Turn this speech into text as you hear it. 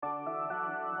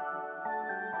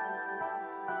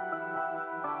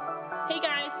Hey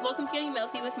guys, welcome to Getting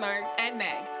Mouthy with Marg and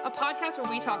Meg, a podcast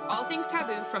where we talk all things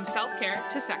taboo from self-care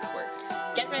to sex work.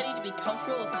 Get ready to be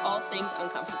comfortable with all things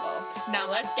uncomfortable.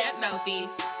 Now let's get mouthy.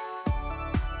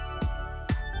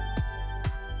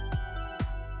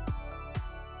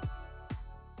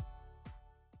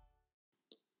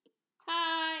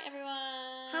 Hi everyone.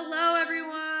 Hello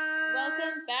everyone.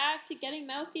 Welcome back to Getting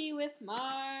Mouthy with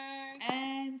Marg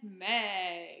and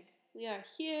Meg. We are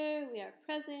here, we are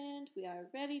present, we are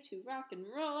ready to rock and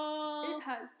roll. It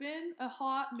has been a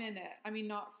hot minute. I mean,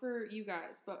 not for you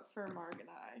guys, but for Marg and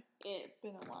I. It's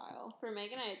been a while. For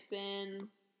Meg and I, it's been,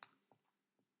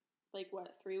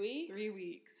 3 weeks? 3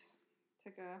 weeks.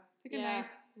 Took a nice,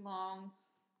 long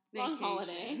vacation. Long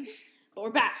holiday. But we're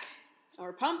back. And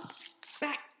we're pumped.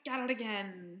 Back. Got it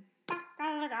again. Back.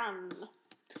 Got it again.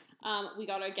 We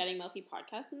got our Getting Mouthy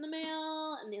podcast in the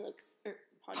mail, and they look...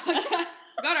 podcast.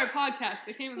 We got our podcast.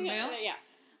 They came in the mail. Yeah.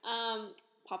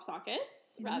 Pop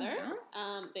sockets, rather.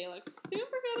 Mm-hmm. They look super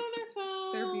good on our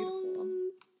phones. They're beautiful.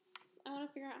 I want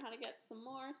to figure out how to get some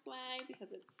more swag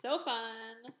because it's so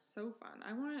fun. So fun.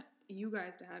 I want you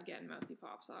guys to have Getting Mouthy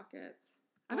pop sockets.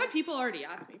 I've had people already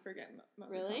ask me for Getting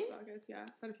Mouthy pop sockets. Yeah,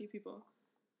 I've had a few people.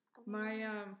 My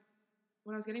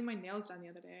when I was getting my nails done the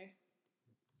other day,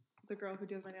 the girl who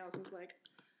does my nails was like,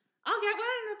 I'll get one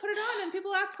and put it on and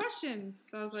people ask questions.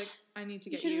 So I was like, I need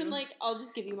to get you. You should have been like, I'll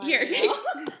just give you my Here, take.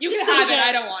 You can have it.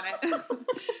 I don't want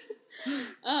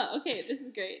it. Okay, this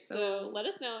is great. So let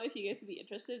us know if you guys would be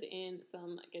interested in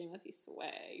some Getting Mouthy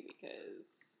swag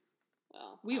because,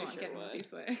 well, we I want sure Getting would. Mouthy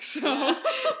swag.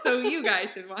 So you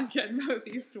guys should want Getting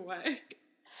Mouthy swag.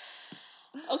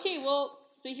 Okay, well,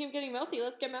 speaking of getting mouthy,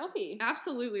 let's get mouthy.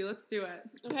 Absolutely, let's do it.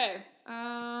 Okay.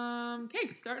 Okay,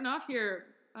 starting off here,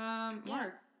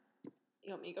 Marg.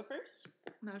 You want me to go first?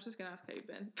 No, I was just gonna ask how you've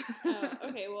been.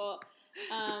 Okay, well,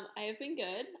 I have been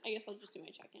good. I guess I'll just do my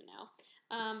check-in now.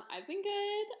 I've been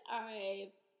good.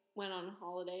 I went on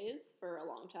holidays for a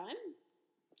long time.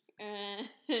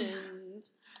 And,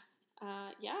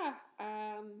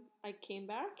 I came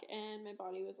back and my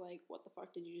body was like, what the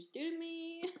fuck did you just do to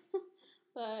me?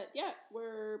 But, yeah,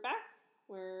 we're back.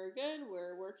 We're good.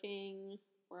 We're working.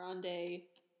 We're on day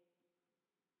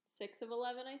 6 of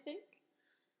 11, I think.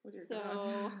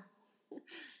 So,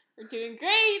 we're doing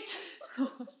great.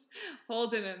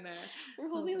 Holding in there. We're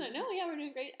holding that. No, yeah, we're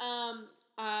doing great.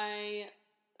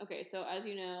 Okay, so as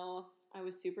you know, I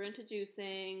was super into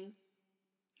juicing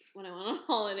when I went on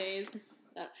holidays.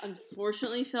 That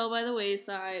unfortunately fell by the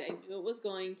wayside. I knew it was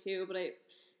going to, but it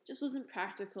just wasn't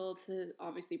practical to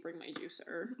obviously bring my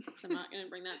juicer. So I'm not going to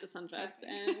bring that to Sunfest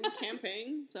and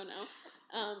camping, so no.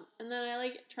 And then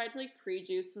I tried to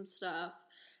pre-juice some stuff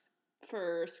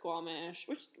for Squamish,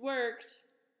 which worked.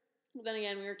 But then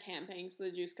again, we were camping, so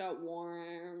the juice got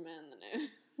warm, and then it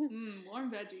was...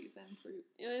 warm veggies and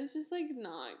fruits. It was just,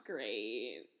 not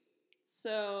great.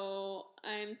 So,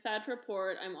 I'm sad to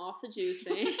report I'm off the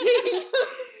juicing.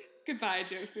 Goodbye,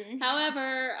 juicing.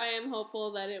 However, I am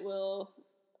hopeful that it will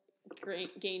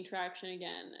gain traction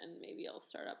again, and maybe I'll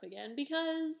start up again,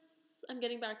 because I'm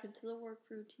getting back into the work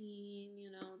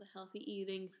routine, the healthy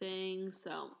eating thing,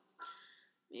 so...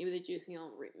 Maybe the juicing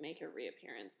will make a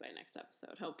reappearance by next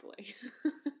episode, hopefully.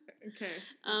 Okay.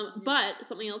 But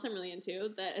something else I'm really into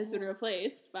that has been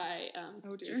replaced by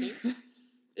juicing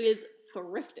is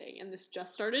thrifting. And this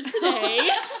just started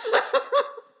today.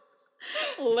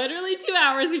 Literally 2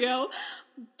 hours ago.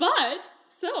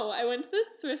 So I went to this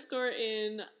thrift store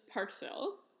in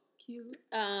Parksville. Cute.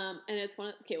 And it's one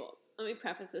of... Okay, well, let me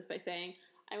preface this by saying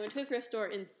I went to a thrift store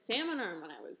in Salmon Arm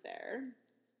when I was there.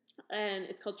 And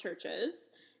it's called Churches,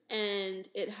 and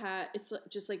it's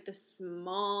just this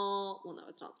small, well, no,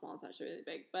 it's not small, it's actually really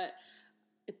big, but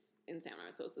it's in San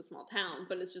Francisco, so it's a small town,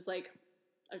 but it's just a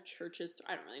Churches,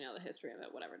 I don't really know the history of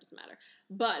it, whatever, it doesn't matter,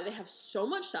 but they have so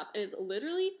much stuff, it is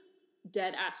literally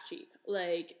dead ass cheap.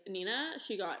 Nina,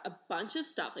 she got a bunch of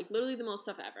stuff, literally the most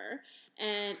stuff ever,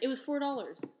 and it was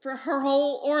 $4 for her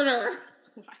whole order.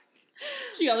 What?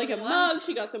 She got a mug,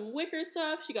 she got some wicker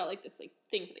stuff, she got this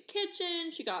thing for the kitchen,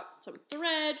 she got some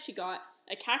thread, she got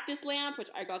a cactus lamp, which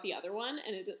I got the other one,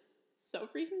 and it is so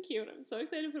freaking cute. I'm so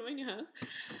excited to put it in my new house.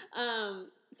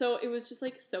 So it was just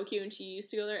so cute, and she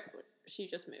used to go there, she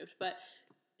just moved, but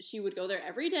she would go there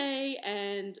every day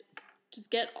and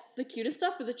just get the cutest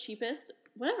stuff for the cheapest,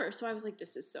 whatever. So I was like,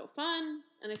 this is so fun,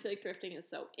 and I feel like thrifting is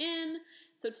so in.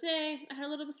 So today, I had a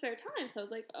little bit of spare time, so I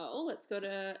was like, oh, let's go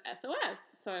to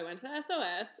SOS. So I went to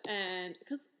SOS, and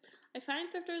because I find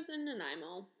thrifters in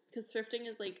Nanaimo, because thrifting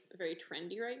is, very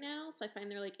trendy right now, so I find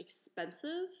they're,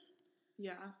 expensive.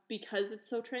 Yeah. Because it's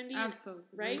so trendy. Absolutely.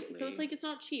 Right? So it's like, it's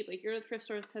not cheap. Like, you're at a thrift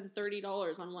store, spend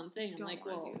 $30 on one thing. I'm like,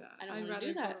 well, I don't want to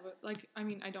do that. Like, I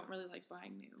mean, I don't really like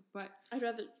buying new, but I'd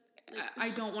rather... Like, I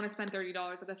don't want to spend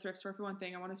 $30 at a thrift store for one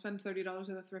thing. I want to spend $30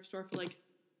 at a thrift store for, like,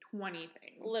 20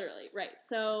 things. Literally, right.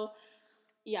 So,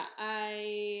 yeah,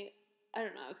 I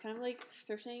don't know. I was kind of like,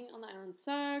 thrifting on the island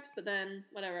sucks, but then,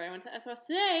 whatever. I went to SOS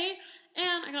today,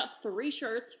 and I got 3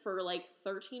 shirts for, like,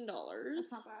 $13.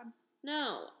 That's not bad.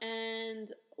 No,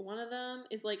 and one of them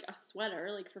is, like, a sweater,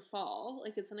 like, for fall.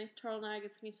 Like, it's a nice turtleneck.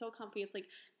 It's going to be so comfy. It's, like,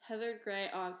 heathered gray.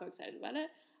 Oh, I'm so excited about it.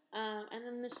 And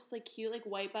then this just, like, cute, like,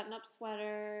 white button-up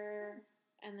sweater.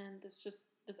 And then this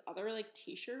other, like,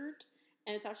 t-shirt.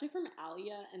 And it's actually from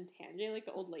Alia and Tanjay, like,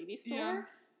 the old lady store. Yeah.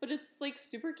 But it's, like,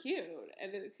 super cute.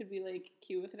 And it could be, like,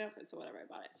 cute with an outfit. So whatever, I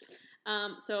bought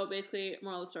it. So basically,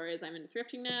 moral of the story is I'm into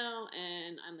thrifting now.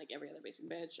 And I'm, like, every other basic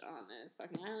bitch on this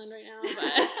fucking island right now.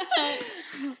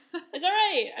 But it's all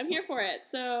right. I'm here for it.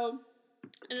 So,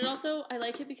 and it also, I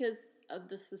like it because of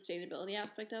the sustainability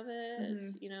aspect of it.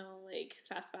 Mm-hmm. You know, like,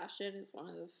 fast fashion is one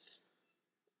of the...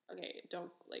 Okay,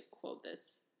 don't, like, quote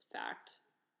this fact.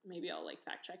 Maybe I'll, like,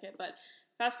 fact check it. But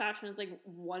fast fashion is, like,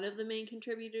 one of the main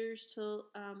contributors to,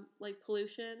 like,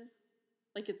 pollution.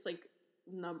 Like, it's, like,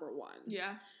 number one.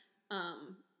 Yeah.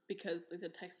 Because, like, the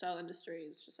textile industry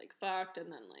is just, like, fucked.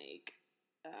 And then, like,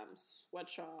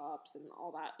 sweatshops and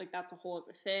all that. Like, that's a whole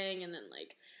other thing. And then,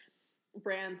 like,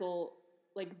 brands will...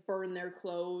 like, burn their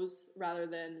clothes rather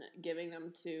than giving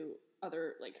them to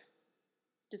other, like,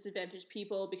 disadvantaged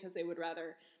people because they would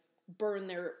rather burn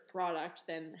their product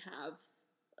than have,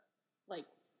 like,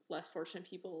 less fortunate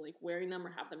people, like, wearing them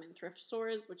or have them in thrift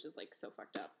stores, which is, like, so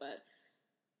fucked up. But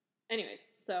anyways,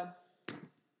 so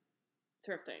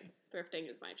thrifting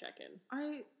is my check-in.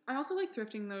 I also like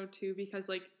thrifting though too because,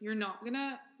 like, you're not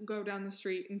gonna go down the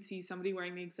street and see somebody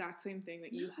wearing the exact same thing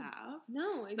that you have.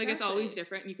 No, exactly. Like, it's always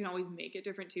different, and you can always make it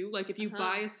different too. Like, if you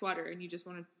buy a sweater and you just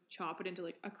want to chop it into,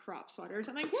 like, a crop sweater or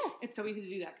something, yes, it's so easy to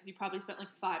do that because you probably spent like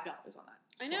 $5 on that sweater.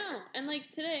 I know. And, like,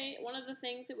 today, one of the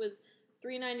things, it was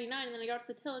 $3.99, and then I got to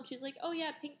the till, and she's like, "Oh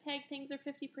yeah, pink tag things are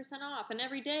 50% off," and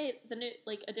every day the new,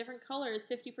 like, a different color is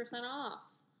 50% off.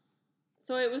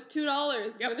 So it was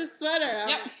 $2 for this sweater.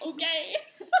 Yep. Okay.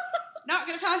 Not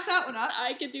gonna pass that one up.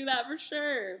 I could do that for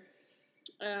sure.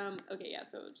 Okay, yeah,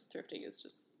 so thrifting is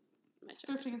just my check.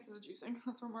 Thrifting instead of juicing.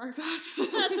 That's where Mark's at.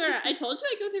 That's where I told you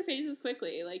I go through phases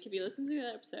quickly. Like, if you listen to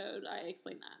that episode, I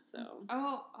explained that, so.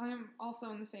 Oh, I'm also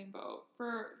in the same boat.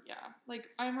 Like,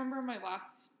 I remember my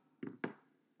last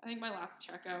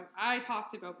checkout, I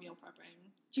talked about meal prepping.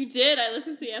 You did. I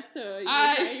listened to the episode.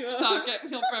 I suck at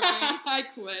meal prepping. I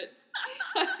quit.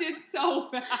 I did so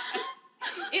bad.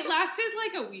 It lasted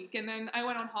like a week, and then I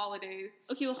went on holidays.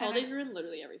 Okay, well, holidays ruin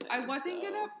literally everything. I wasn't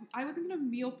gonna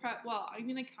meal prep. Well, I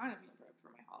mean, I kind of meal prep for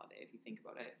my holiday if you think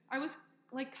about it. I was,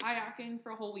 like, kayaking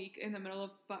for a whole week in the middle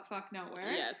of buttfuck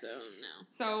nowhere. Yeah, so no.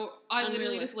 So I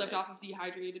literally just lived off of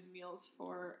dehydrated meals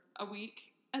for a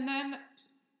week, and then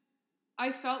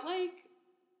I felt like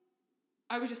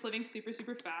I was just living super,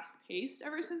 super fast-paced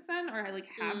ever since then, or I, like,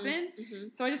 have been. Mm-hmm.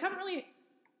 So I just haven't really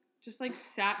just, like,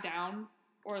 sat down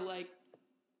or, like,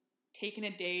 taken a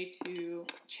day to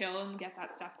chill and get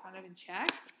that stuff kind of in check.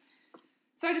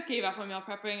 So I just gave up on meal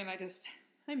prepping, and I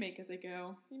make as I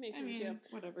go. You make as you go.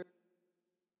 Whatever.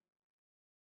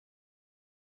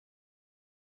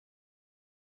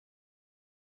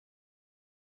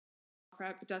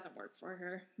 Prep, it doesn't work for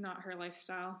her. Not her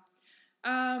lifestyle.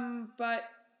 But...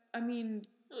 I mean...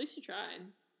 At least you tried.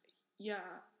 Yeah.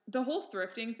 The whole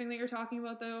thrifting thing that you're talking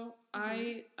about, though,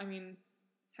 mm-hmm. I mean,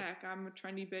 heck, I'm a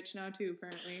trendy bitch now, too,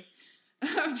 apparently.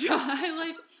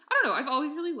 I don't know, I've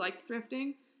always really liked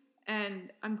thrifting,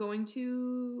 and I'm going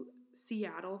to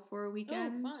Seattle for a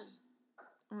weekend. Oh,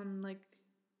 fun. On, like,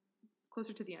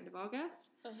 closer to the end of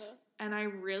August. Uh-huh. And I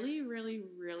really, really,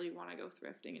 really want to go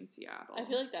thrifting in Seattle. I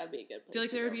feel like that would be a good place. I feel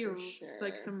like there would be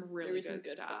like some really good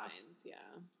stuff. Finds, yeah.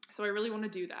 So I really want to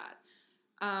do that.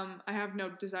 I have no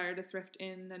desire to thrift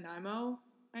in Nanaimo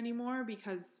anymore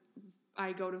because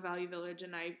I go to Value Village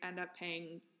and I end up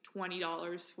paying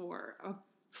 $20 for a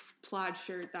plaid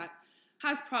shirt that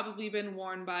has probably been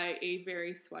worn by a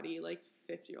very sweaty, like,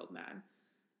 50-year-old man.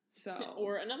 So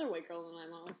or another white girl in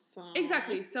Nanaimo. So.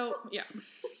 Exactly. So yeah.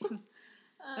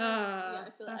 Yeah, I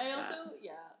feel like I also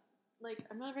like,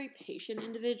 I'm not a very patient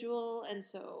individual, and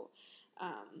so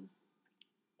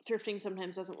thrifting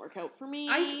sometimes doesn't work out for me.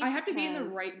 I have to be in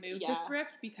the right mood to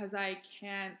thrift because I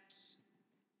can't.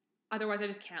 Otherwise, I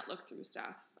just can't look through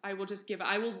stuff. I will just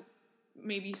I will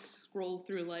maybe scroll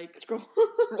through, like... Scroll.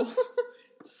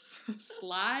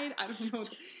 slide. I don't know.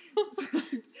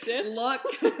 Sift? Look.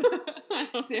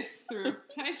 Sift through.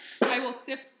 I will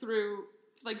sift through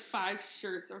like 5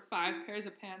 shirts or 5 pairs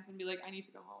of pants and be like, I need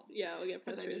to go home. Yeah, we'll get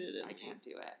frustrated. I can't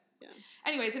do it. Yeah.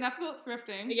 Anyways, enough about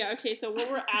thrifting. Yeah, okay, so what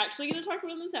we're actually going to talk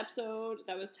about in this episode,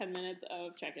 that was 10 minutes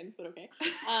of check-ins, but okay.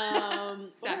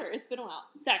 Sex. It's been a while.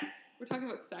 Sex. We're talking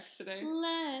about sex today.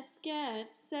 Let's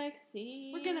get sexy.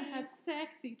 We're going to have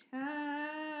sexy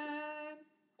time.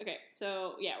 Okay,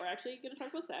 so yeah, we're actually going to talk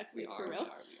about sex. We are.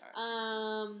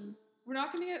 We're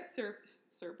not going to get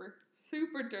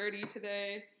super dirty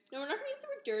today. No, we're not going to get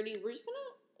super dirty.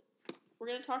 We're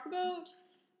going to talk about...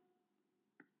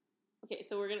 Okay,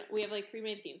 so we have like 3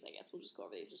 main themes, I guess. We'll just go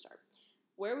over these to start.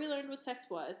 Where we learned what sex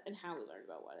was and how we learned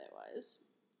about what it was.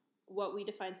 What we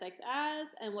define sex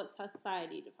as and what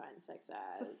society defines sex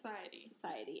as.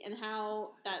 Society. And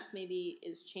how that maybe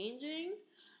is changing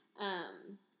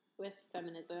with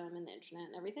feminism and the internet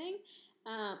and everything.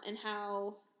 And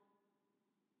how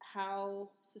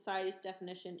society's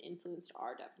definition influenced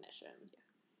our definition.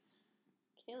 Yes.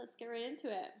 Okay, let's get right into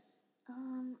it. Do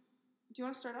you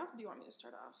want to start off or do you want me to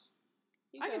start off?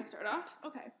 I can start off.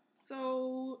 Okay.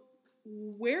 So,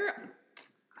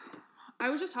 I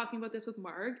was just talking about this with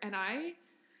Marg, and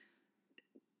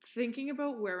thinking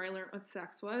about where I learned what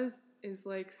sex was is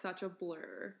like such a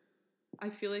blur. I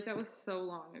feel like that was so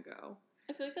long ago.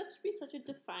 I feel like that should be such a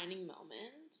defining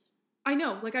moment. I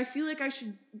know. Like, I feel like I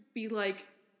should be like,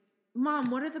 Mom,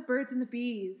 what are the birds and the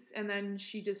bees? And then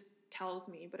she just tells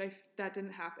me, but that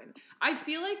didn't happen. I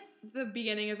feel like the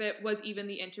beginning of it was even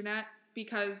the internet,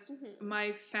 because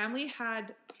my family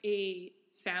had a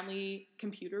family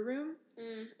computer room.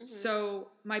 Mm-hmm. So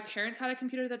my parents had a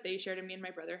computer that they shared, and me and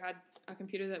my brother had a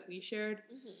computer that we shared.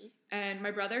 Mm-hmm. And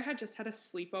my brother had just had a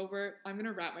sleepover. I'm going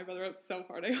to rat my brother out so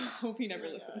hard. I hope he never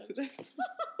listens to this.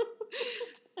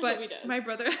 But my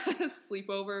brother had a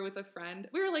sleepover with a friend.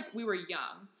 We were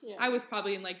young. Yeah. I was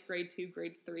probably in like grade 2,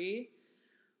 grade 3.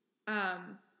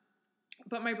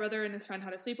 But my brother and his friend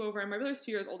had a sleepover, and my brother's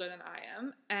 2 years older than I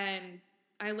am, and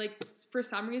I, for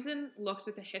some reason, looked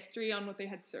at the history on what they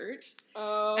had searched.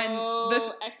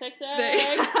 Oh,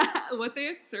 XXX! What they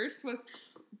had searched was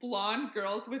blonde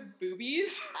girls with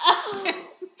boobies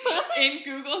in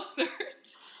Google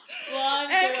search.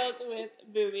 Blonde girls with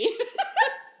boobies.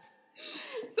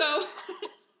 So,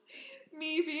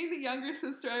 me being the younger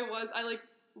sister I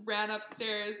ran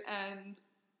upstairs and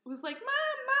was like, Mom,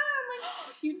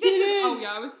 you did it. Oh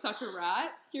yeah, I was such a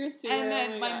rat. You're a super. And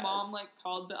then my mom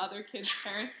called the other kids'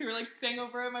 parents who were staying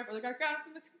over, and my brother got grounded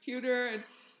from the computer,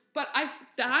 but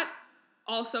that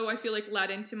also I feel led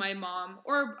into my mom,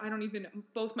 or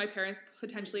both my parents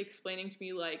potentially explaining to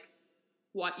me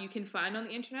what you can find on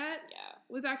the internet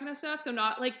with that kind of stuff. So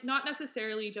not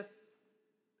necessarily just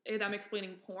them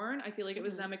explaining porn. I feel like it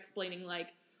was them explaining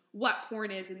what porn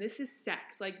is, and this is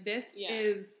sex. This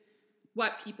is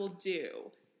what people do.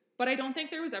 But I don't think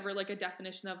there was ever a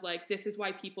definition of this is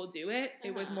why people do it.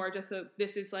 It was more just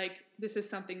this is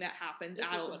something that happens.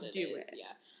 Adults do it.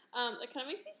 Yeah. It kind of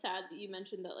makes me sad that you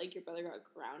mentioned that your brother got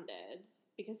grounded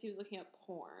because he was looking at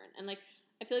porn, and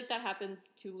I feel that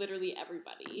happens to literally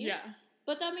everybody. Yeah.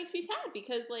 But that makes me sad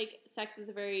because sex is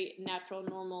a very natural,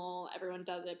 normal, everyone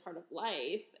does it, part of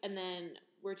life, and then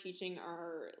we're teaching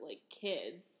our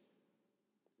kids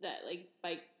that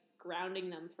by grounding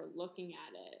them for looking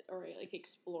at it or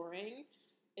exploring,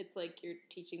 it's you're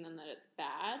teaching them that it's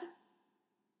bad.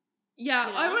 Yeah,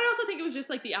 you know? I would also think it was just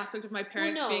the aspect of my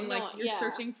parents being you're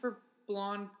searching for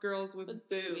blonde girls with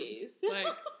boobs.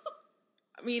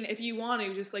 I mean, if you want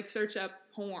to just search up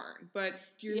porn, but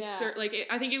you're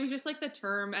I think it was just the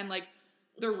term and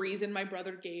the reason my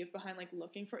brother gave behind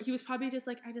looking for it. He was probably just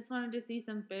I just wanted to see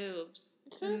some boobs.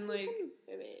 And some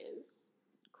boobies.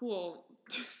 Cool.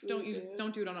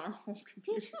 Don't do it on our home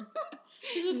computer.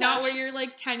 Not where your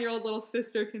 10-year-old little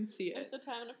sister can see it. There's a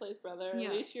time and a place, brother. Yeah.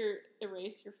 At least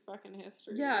erase your fucking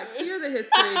history. Yeah, clear the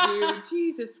history, dude.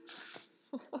 Jesus.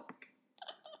 Fuck.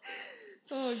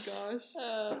 Oh gosh.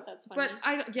 That's funny.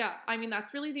 But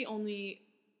that's really the only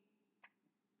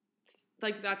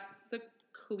that's the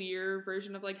clear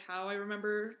version of how I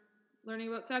remember learning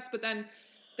about sex. But then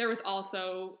there was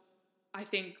also, I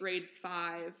think, grade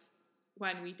 5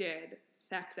 when we did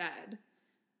sex ed,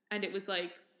 and it was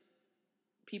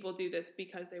people do this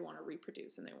because they want to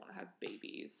reproduce and they want to have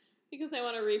babies. Because they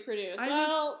want to reproduce.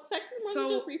 Sex is more than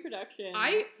just reproduction.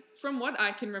 From what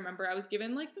I can remember, I was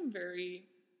given some very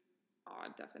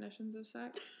odd definitions of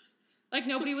sex.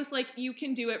 Nobody was you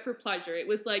can do it for pleasure. It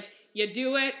was you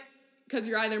do it because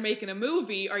you're either making a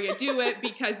movie or you do it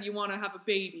because you want to have a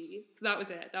baby. So that was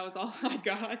it. That was all I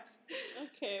got.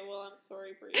 Okay, well, I'm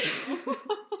sorry for you.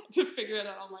 To figure it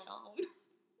out on my own.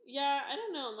 Yeah, I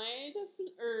don't know.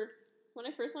 When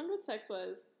I first learned what sex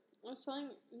was, I was telling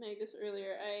Meg this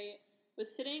earlier. I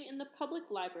was sitting in the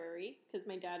public library because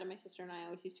my dad and my sister and I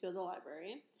always used to go to the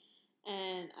library.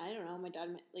 And I don't know, my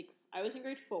dad, like, I was in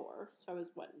grade 4, so I was,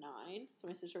 9? So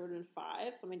my sister would have been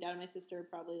 5. So my dad and my sister were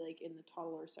probably, like, in the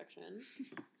toddler section.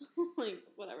 Like,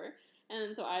 whatever.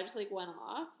 And so I just, like, went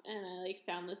off, and I, like,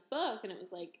 found this book, and it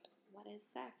was, like, what is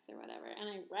sex, or whatever. And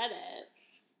I read it,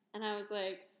 and I was,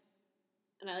 like,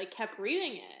 and I, like, kept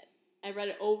reading it. I read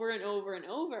it over and over and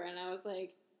over, and I was,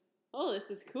 like, oh, this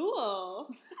is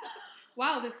cool.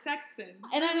 Wow, the sex thing.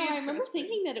 And I remember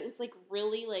thinking that it was, like,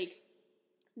 really, like,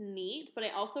 neat, but I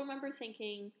also remember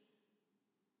thinking,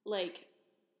 like,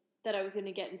 that I was going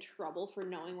to get in trouble for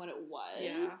knowing what it was.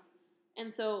 Yeah. And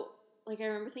so, like, I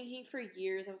remember thinking for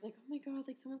years, I was like, oh my god,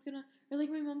 like, someone's gonna, or, like,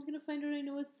 my mom's gonna find out I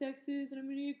know what sex is, and I'm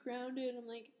gonna get grounded, and I'm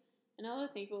like, and now that I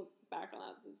think back on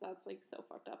that, that's, like, so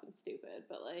fucked up and stupid,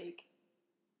 but, like,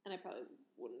 and I probably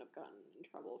wouldn't have gotten in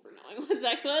trouble for knowing what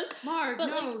sex was. Marg, but,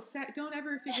 no, like, don't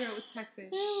ever figure out what sex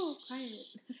is. No.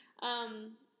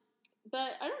 Quiet.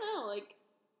 But I don't know, like,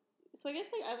 so I guess,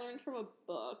 like, I learned from a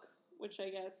book, which I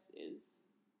guess is,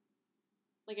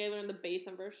 like, I learned the base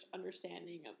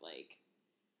understanding of, like,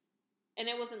 and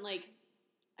it wasn't, like,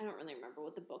 I don't really remember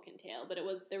what the book entailed, but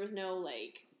there was no,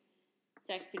 like,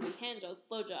 sex could be hand jobs,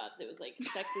 blowjobs. It was, like,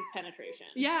 sex is penetration.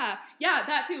 Yeah,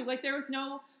 that too. Like, there was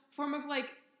no form of,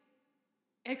 like,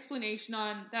 explanation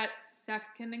on that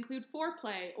sex can include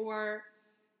foreplay or...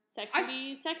 Sex could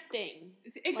be sexting.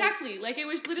 Exactly. Like it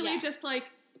was literally just,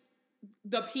 like,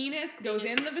 the penis goes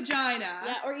in the vagina.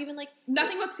 Yeah, or even, like...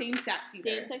 Nothing about same sex either.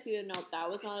 Same sex either. No, that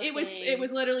was not a thing. It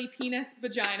was literally penis,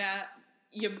 vagina,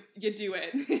 you do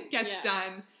it. Gets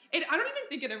done. I don't even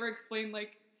think it ever explained,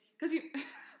 like... Because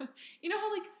you know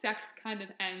how, like, sex kind of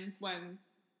ends when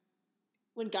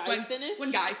guys finish?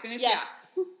 When guys finish, yes.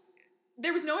 Yeah.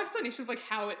 There was no explanation of, like,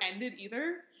 how it ended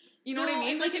either. You know what I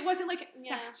mean? Like, it wasn't like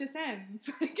sex just ends.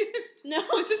 Like,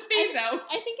 it just fades out.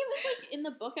 I think it was, like, in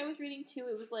the book I was reading, too,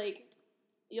 it was, like,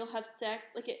 you'll have sex,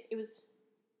 like, it was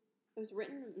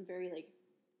written in very, like,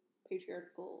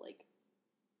 patriarchal, like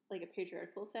a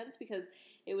patriarchal sense, because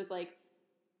it was, like,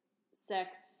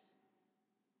 sex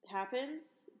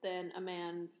happens, then a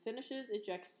man finishes,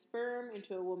 ejects sperm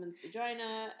into a woman's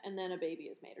vagina, and then a baby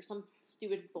is made, or some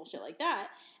stupid bullshit like that.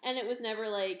 And it was never,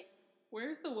 like...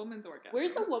 Where's the woman's orgasm?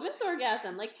 Where's the woman's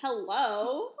orgasm? Like,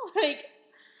 hello? Like,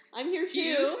 I'm here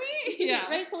too. Excuse me? Yeah.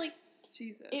 Right? So, like...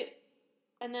 Jesus.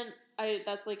 And then,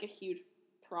 that's, like, a huge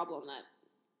problem that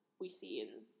we see in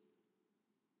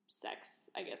sex,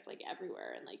 I guess, like,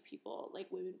 everywhere. And, like, people, like,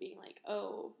 women being like,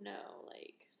 oh, no,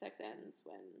 like, sex ends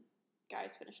when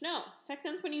guys finish. No, sex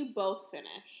ends when you both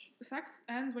finish. Sex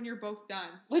ends when you're both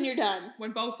done. When you're done.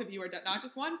 When both of you are done. Not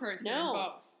just one person,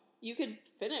 both. You could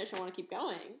finish and want to keep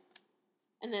going.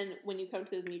 And then when you come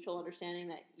to the mutual understanding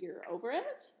that you're over it.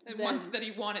 And once that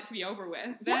you want it to be over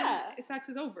with, then sex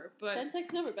is over. But then sex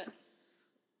is over. But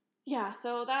yeah,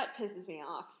 so that pisses me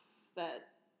off. That,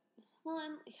 well,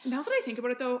 and now that I think about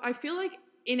it, though, I feel like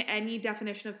in any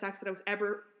definition of sex that I was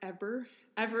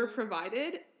ever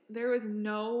provided, there was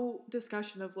no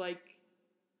discussion of, like,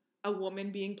 a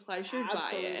woman being pleasured by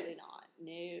it. Absolutely not.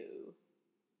 No.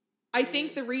 I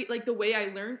think the way I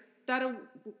learned that a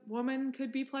woman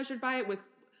could be pleasured by it was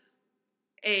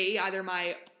A, either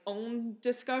my own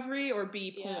discovery, or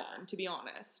B, porn, to be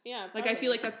honest. Yeah, probably. Like, I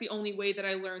feel like that's the only way that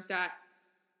I learned that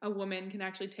a woman can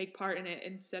actually take part in it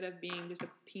instead of being just a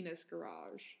penis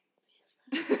garage.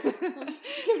 I've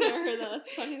never heard that.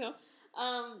 That's funny, though.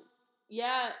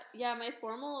 Yeah, my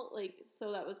formal, like,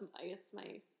 so that was, I guess,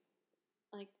 my,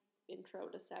 like, intro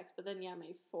to sex, but then,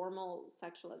 my formal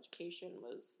sexual education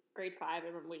was grade 5. I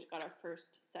remember we got our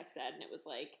first sex ed, and it was,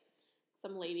 like,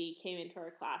 some lady came into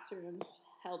our classroom and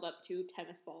held up 2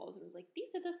 tennis balls and was like,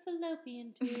 these are the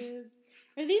fallopian tubes,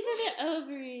 or these are the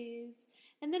ovaries,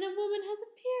 and then a woman has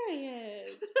a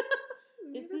period.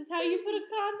 This is how you put a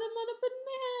condom on a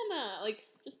banana. Like,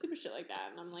 just stupid shit like that,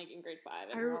 and I'm, like, in grade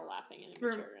 5, and we're all laughing and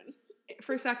immature.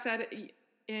 For sex ed,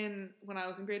 when I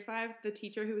was in grade 5, the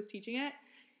teacher who was teaching it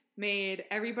made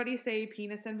everybody say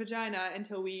penis and vagina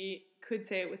until we could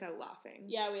say it without laughing.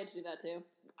 Yeah, we had to do that too.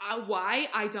 Why?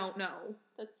 I don't know.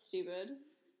 That's stupid.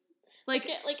 Like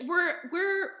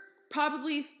we're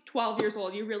probably 12 years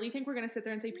old. You really think we're going to sit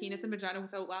there and say penis and vagina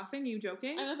without laughing? Are you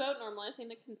joking? I'm about normalizing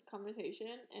the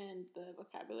conversation and the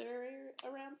vocabulary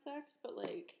around sex, but,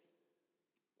 like,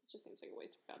 just seems like a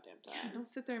waste of goddamn time. Yeah, don't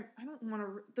sit there. I don't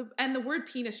want to. And the word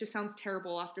penis just sounds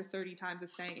terrible after 30 times of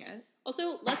saying it.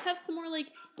 Also, let's have some more, like,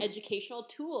 educational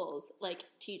tools, like,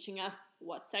 teaching us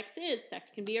what sex is. Sex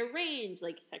can be arranged,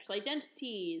 like, sexual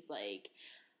identities, like,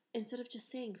 instead of just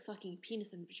saying fucking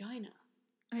penis and vagina.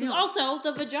 Because also,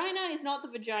 the vagina is not the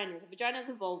vagina. The vagina is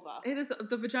a vulva. It is,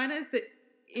 the vagina is the...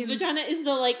 vagina is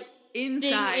the, like,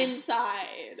 inside. Thing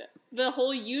inside. The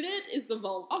whole unit is the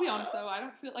vulva. I'll be honest, though, I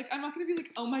don't feel like... I'm not going to be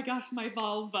like, oh my gosh, my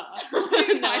vulva. I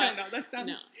don't know, that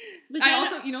sounds... No. I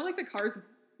also, you know, like, the car's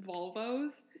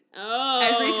Volvos? Oh.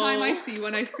 Every time I see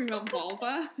one, I scream out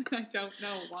vulva. I don't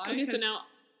know why. Okay, so now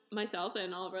myself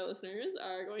and all of our listeners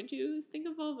are going to think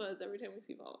of vulvas every time we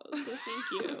see vulvas. So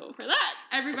thank you for that.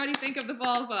 Everybody think of the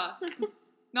vulva.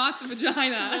 Not the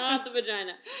vagina. Not the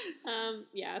vagina.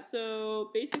 Yeah,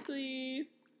 so basically...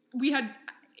 We had...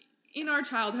 In our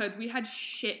childhoods, we had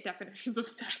shit definitions of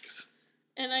sex.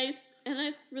 And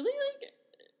it's really,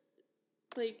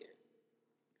 like...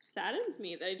 saddens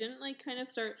me that I didn't, like, kind of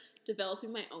start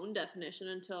developing my own definition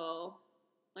until,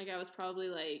 like, I was probably,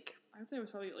 like... I would say I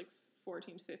was probably, like,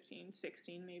 14, 15,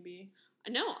 16, maybe.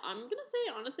 No, I'm gonna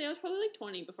say, honestly, I was probably, like,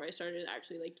 20 before I started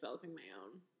actually, like, developing my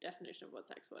own definition of what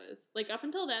sex was. Like, up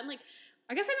until then, like...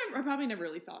 I guess I probably never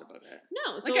really thought about it.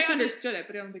 No. So like, I understood it,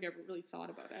 but I don't think I ever really thought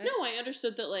about it. No, I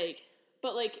understood that, like...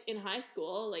 But, like, in high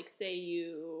school, like, say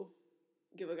you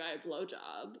give a guy a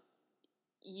blowjob...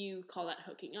 You call that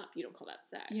hooking up. You don't call that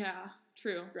sex. Yeah,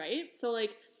 true. Right? So,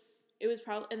 like, it was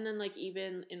probably... And then, like,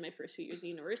 even in my first few years of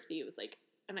university, it was, like...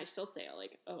 And I still say,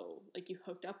 like, oh, like, you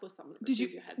hooked up with someone. Did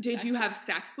you have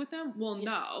sex with them? Well, yeah.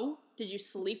 No. Did you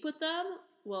sleep with them?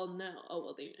 Well, no. Oh,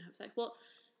 well, they didn't have sex. Well...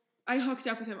 I hooked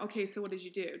up with him. Okay, so what did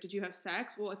you do? Did you have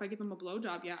sex? Well, if I give him a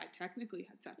blowjob, yeah, I technically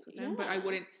had sex with him. Yeah. But I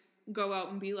wouldn't go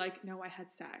out and be like, no, I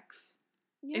had sex.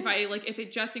 Yeah. If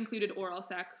it just included oral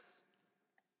sex...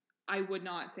 I would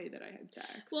not say that I had sex.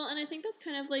 Well, and I think that's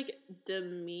kind of, like,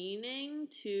 demeaning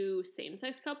to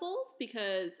same-sex couples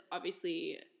because,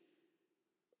 obviously,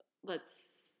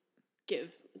 let's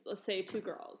say 2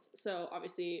 girls. So,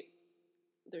 obviously,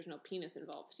 there's no penis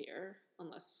involved here,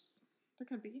 unless... There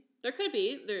could be. There could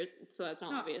be. So that's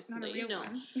not obvious. Not a real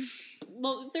one.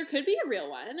 Well, there could be a real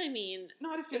one. I mean...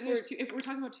 Not if we're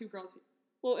talking about 2 girls.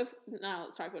 Well, now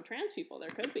let's talk about trans people. There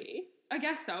could be. I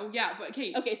guess so, yeah, but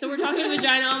okay. Okay, so we're talking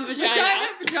vagina on vagina.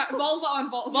 Vagina, vulva on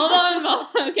vulva. Vulva on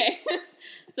vulva, okay.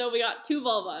 So we got 2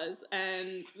 vulvas,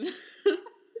 and...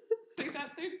 Say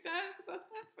that 30 times.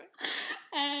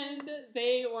 And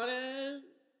they want to...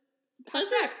 Have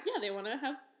sex. Yeah, they want to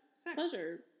have sex.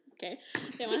 Pleasure. Okay.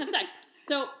 They want to have sex.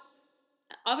 So,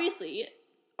 obviously,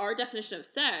 our definition of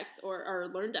sex, or our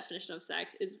learned definition of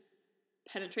sex, is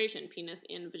penetration, penis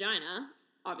in vagina.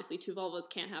 Obviously, 2 vulvas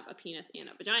can't have a penis and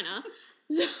a vagina.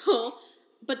 So,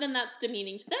 but then that's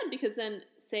demeaning to them because then,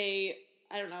 say,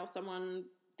 I don't know, someone,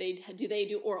 they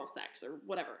do oral sex or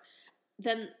whatever.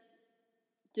 Then,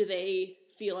 do they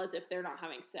feel as if they're not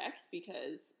having sex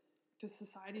because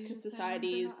society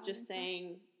is just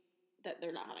saying that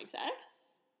they're not having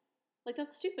sex? Like,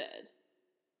 that's stupid.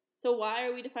 So why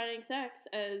are we defining sex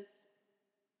as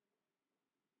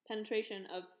penetration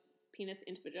of penis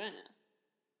into vagina?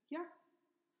 Yeah.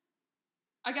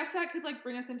 I guess that could, like,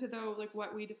 bring us into, though, like,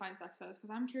 what we define sex as. Because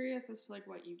I'm curious as to, like,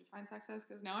 what you define sex as.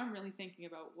 Because now I'm really thinking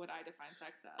about what I define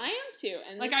sex as. I am, too.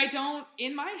 And like, I don't,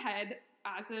 in my head,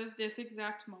 as of this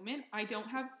exact moment, I don't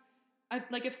have,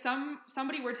 like, if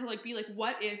somebody were to, like, be like,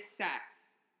 what is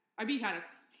sex? I'd be kind of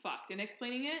fucked in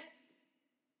explaining it.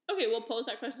 Okay, well, pose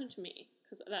that question to me.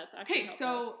 Because that's actually okay,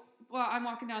 so, well, I'm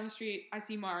walking down the street, I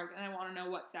see Marg, and I want to know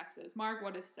what sex is. Marg,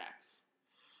 what is sex?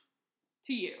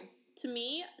 To you. To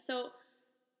me, so...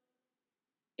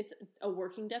 It's a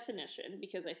working definition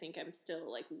because I think I'm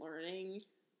still, like, learning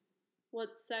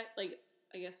what sex, like,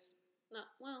 I guess, not,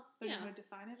 well, learning how to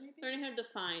define it, maybe? Learning how to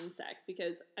define sex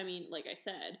because, I mean, like I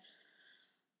said,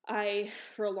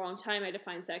 for a long time, I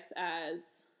defined sex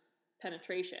as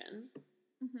penetration.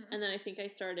 Mm-hmm. And then I think I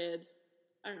started,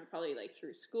 I don't know, probably, like,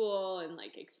 through school and,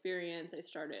 like, experience, I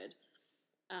started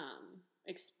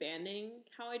expanding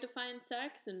how I define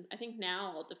sex. And I think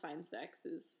now I'll define sex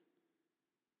as...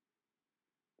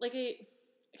 Like,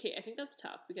 I think that's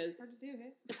tough because... It's hard to do,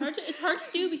 hey? It's hard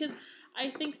to do because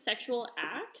I think sexual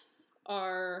acts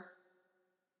are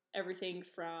everything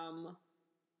from,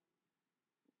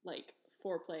 like,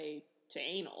 foreplay to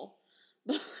anal.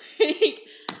 Like...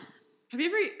 Have you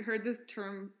ever heard this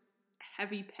term,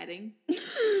 heavy petting?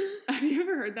 Have you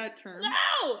ever heard that term?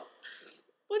 No!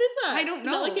 What is that? I don't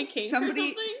know. Is that like a kink or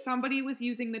something? Somebody was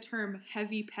using the term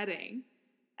heavy petting.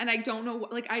 And I don't know,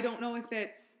 like, I don't know if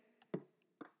it's...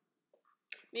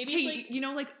 Maybe okay, it's like... you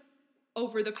know, like,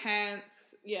 over the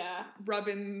pants,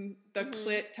 rubbing the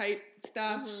clit type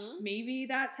stuff. Maybe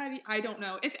that's heavy. I don't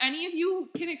know. If any of you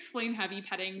can explain heavy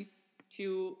petting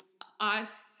to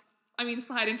us, I mean,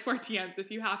 slide into our DMs if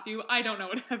you have to. I don't know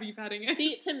what heavy petting is.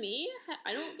 See, to me,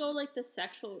 I don't go like the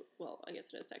sexual, well, I guess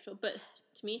it is sexual, but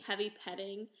to me, heavy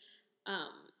petting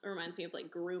reminds me of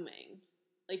like grooming.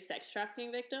 Like sex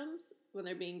trafficking victims when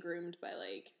they're being groomed by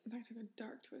like... That took a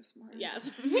dark twist, Martin. Yes.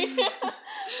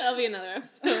 That'll be another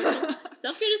episode.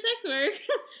 Self-care to sex work.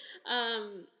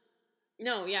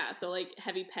 No, yeah, so like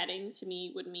heavy petting to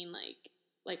me would mean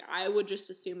like I would just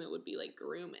assume it would be like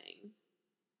grooming.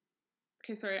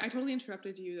 Okay, sorry, I totally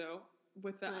interrupted you though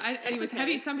with that. Anyways, okay.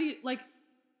 Heavy, somebody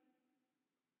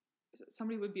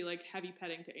would be like heavy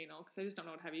petting to anal, because I just don't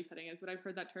know what heavy petting is, but I've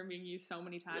heard that term being used so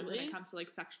many times when it comes to like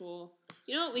sexual.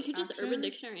 You know what? We could just Urban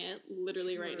Dictionary it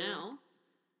literally right now.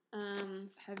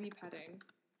 Heavy petting.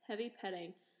 Heavy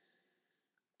petting.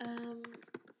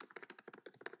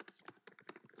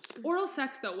 Oral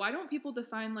sex though. Why don't people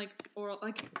define like oral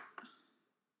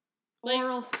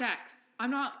sex? I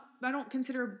don't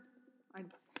consider.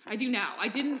 I do now. I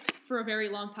didn't for a very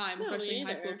long time, especially in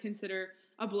high school, consider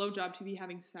a blowjob to be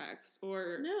having sex,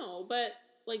 or no, but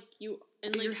like you're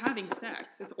having sex.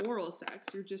 It's oral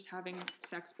sex. You're just having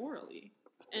sex orally,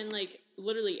 and like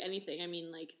literally anything. I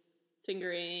mean, like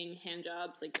fingering, hand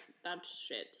jobs, like that's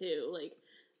shit too. Like,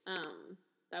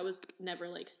 that was never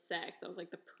like sex. That was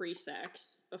like the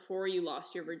pre-sex before you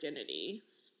lost your virginity.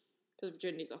 Because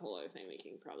virginity's a whole other thing we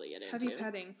can probably get into. Heavy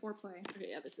petting, foreplay. Okay,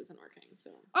 yeah, this isn't working.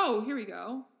 So. Oh, here we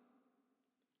go.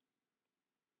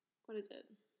 What is it?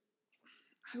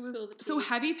 So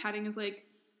heavy petting is like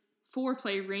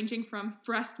foreplay ranging from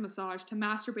breast massage to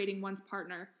masturbating one's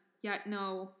partner, yet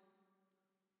no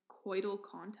coital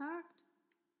contact?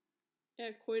 Yeah,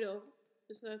 coital.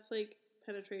 That's like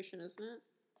penetration, isn't it?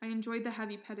 I enjoyed the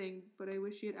heavy petting, but I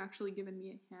wish he had actually given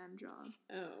me a hand job.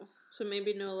 Oh. So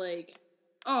maybe no like...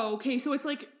 Oh, okay, so it's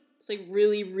like... It's like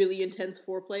really, really intense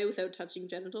foreplay without touching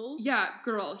genitals? Yeah,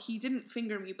 girl, he didn't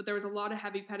finger me, but there was a lot of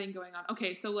heavy petting going on.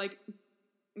 Okay, so like...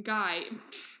 Guy,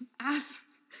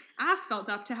 ass felt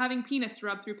up to having penis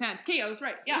rub through pants. Okay, I was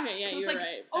right. Yeah. Okay, yeah, so it's you're like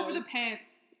right. Over the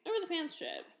pants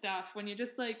shit. Stuff when you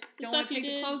just like don't want to take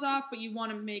the clothes off, but you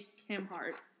want to make him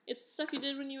hard. It's stuff you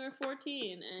did when you were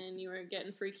 14 and you were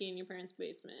getting freaky in your parents'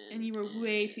 basement. And you were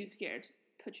way too scared to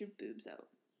put your boobs out.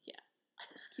 Yeah.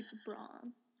 Keep the bra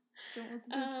on. Don't let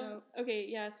the boobs out. Okay,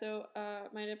 yeah, so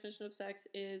my definition of sex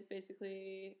is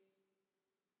basically...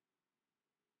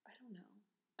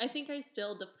 I think I'm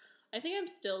still,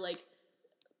 like,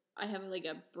 I have, like,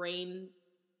 a brain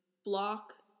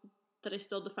block that I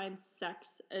still define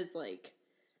sex as, like,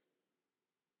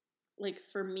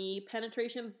 for me,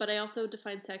 penetration, but I also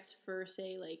define sex for,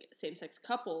 say, like, same-sex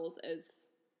couples as...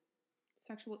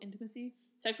 Sexual intimacy?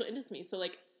 Sexual intimacy. So,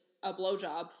 like, a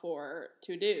blowjob for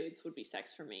two dudes would be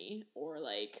sex for me, or,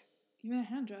 like... Even a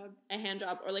hand job. A hand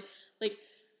job, or, like,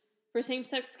 for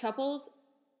same-sex couples,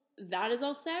 that is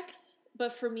all sex.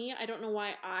 But for me, I don't know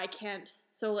why I can't.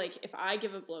 So, like, if I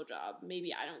give a blowjob,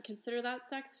 maybe I don't consider that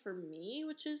sex for me,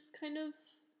 which is kind of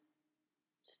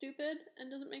stupid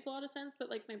and doesn't make a lot of sense. But,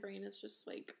 like, my brain is just,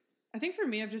 like... I think for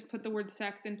me, I've just put the word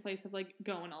sex in place of, like,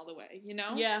 going all the way, you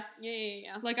know? Yeah.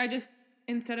 Like, I just,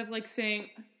 instead of, like,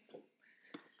 saying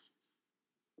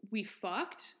we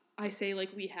fucked, I say,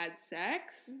 like, we had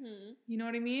sex. Mm-hmm. You know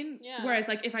what I mean? Yeah. Whereas,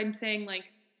 like, if I'm saying,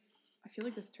 like, I feel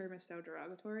like this term is so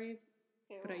derogatory.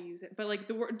 But I use it. But, like,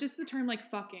 the word, just the term, like,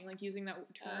 fucking, like, using that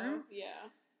term. Yeah.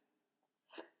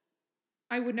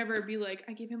 I would never be like,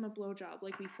 I gave him a blowjob,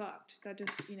 like, we fucked. That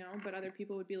just, you know, but other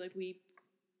people would be like, we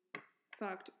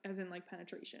fucked, as in, like,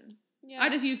 penetration. Yeah. I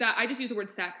just use the word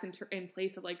sex in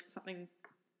place of, like, something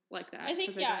like that. I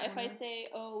think, yeah, if I say,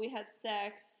 oh, we had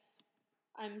sex,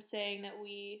 I'm saying that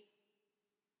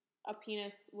a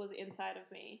penis was inside of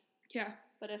me. Yeah.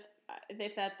 But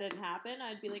if that didn't happen,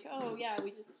 I'd be like, oh yeah, we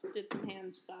just did some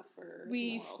hand stuff or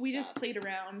we just played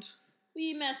around.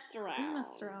 We messed around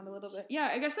a little bit. Yeah,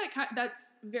 I guess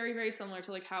that's very, very similar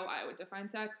to like how I would define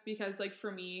sex, because like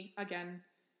for me, again,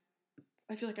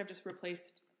 I feel like I've just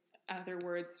replaced other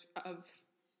words of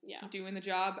doing the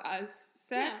job as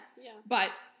sex. Yeah. But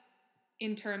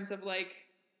in terms of like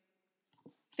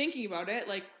thinking about it,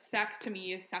 like sex to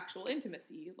me is sexual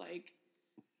intimacy, like.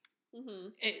 Mm-hmm.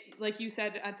 It, like you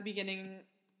said at the beginning,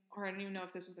 or I don't even know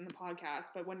if this was in the podcast,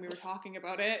 but when we were talking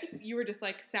about it, you were just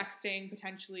like sexting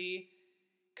potentially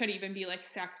could even be like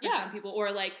sex for some people,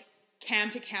 or like cam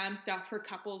to cam stuff for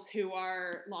couples who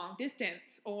are long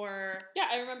distance, or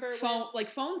I remember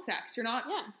phone sex. You're not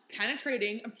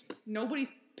penetrating. Nobody's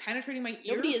penetrating my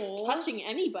ear Nobody hole. is touching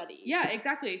anybody. Yeah,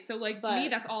 exactly. So, like, to me,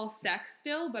 that's all sex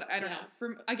still, but I don't know.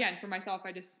 For myself,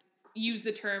 I just use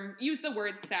the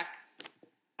word sex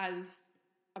as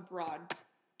a broad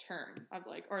term of,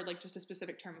 like, or, like, just a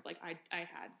specific term of, like, I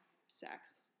had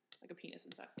sex. Like, a penis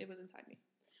inside. It was inside me.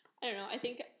 I don't know. I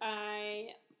think I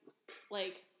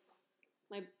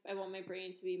want my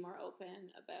brain to be more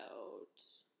open about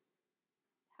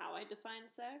how I define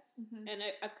sex. Mm-hmm. And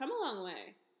I've come a long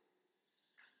way.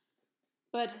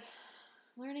 But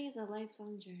learning is a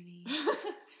lifelong journey.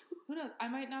 Who knows? I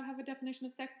might not have a definition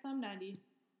of sex till I'm 90.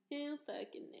 Who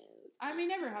fucking knows? I may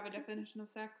never have a definition of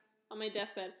sex. On my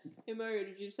deathbed. Hey, Mario,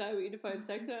 did you decide what you define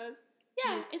sex as?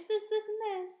 Yeah, yes. It's this,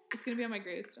 and this. It's going to be on my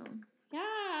gravestone.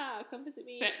 Yeah, come visit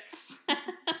me. Sex.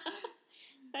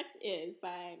 Sex is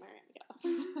by Maria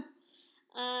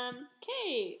Miguel.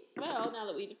 Okay, well, now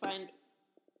that we defined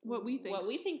what we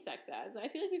think sex as, I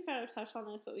feel like we've kind of touched on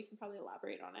this, but we can probably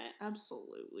elaborate on it.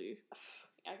 Absolutely.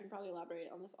 I can probably elaborate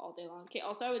on this all day long. Okay,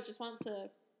 also, I would just want to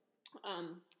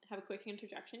have a quick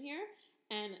interjection here.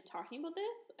 And talking about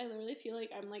this, I literally feel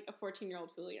like I'm like a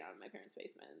 14-year-old fooling around in my parents'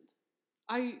 basement.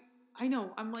 I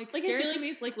know. I'm like scared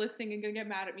somebody's like listening and gonna get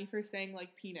mad at me for saying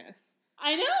like penis.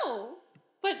 I know,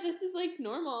 but this is like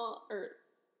normal, or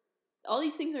all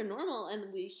these things are normal,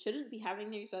 and we shouldn't be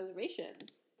having these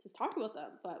reservations to talk about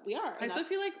them, but we are. I still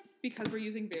feel like because we're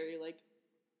using very like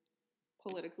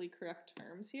politically correct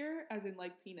terms here, as in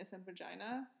like penis and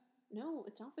vagina. No,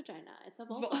 it's not vagina. It's a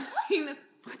vulva.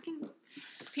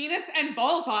 Penis and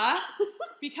vulva.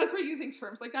 Because we're using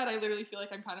terms like that, I literally feel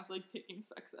like I'm kind of like taking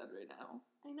sex ed right now.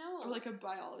 I know. Or like a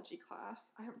biology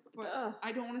class.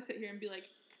 I don't want to sit here and be like,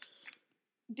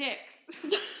 dicks.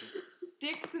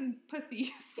 Dicks and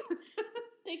pussies.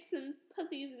 Dicks and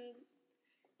pussies and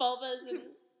vulvas and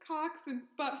cocks and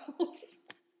buttholes.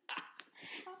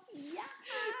 Yeah.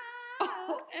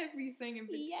 Everything in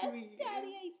between. Yes,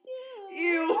 Daddy, I do.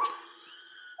 Ew.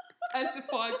 As the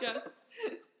podcast.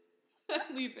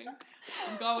 I'm leaving.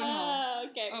 I'm going home.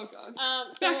 Okay. Oh, God.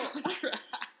 Back on track.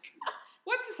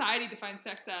 What society defines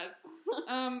sex as?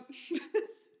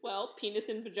 Well, penis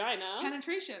and vagina.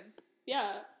 Penetration.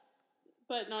 Yeah.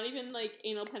 But not even, like,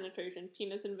 anal penetration.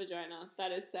 Penis and vagina.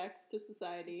 That is sex to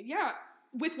society. Yeah.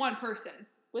 With one person.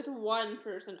 With one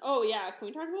person. Oh, yeah. Can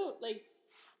we talk about, like,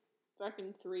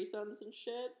 fucking threesomes and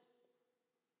shit?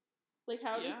 Like,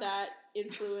 how does that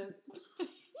influence...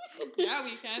 Yeah,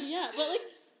 we can. Yeah, but, like,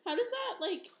 how does that,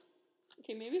 like...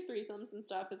 Okay, maybe threesomes and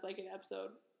stuff is, like,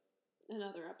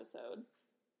 another episode.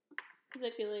 Because I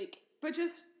feel like... But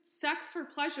just sex for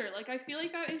pleasure. Like, I feel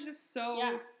like that is just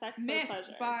so sex missed for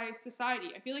pleasure by society.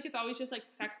 I feel like it's always just, like,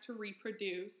 sex to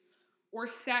reproduce. Or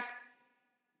sex...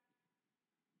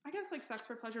 I guess, like, sex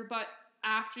for pleasure, but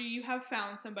after you have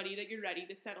found somebody that you're ready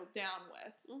to settle down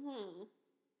with. Mm-hmm.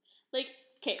 Like,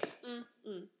 okay.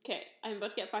 Okay, I'm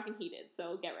about to get fucking heated,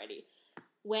 so get ready.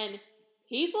 When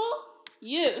people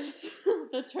use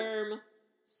the term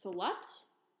slut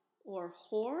or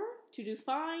whore to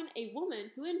define a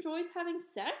woman who enjoys having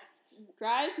sex,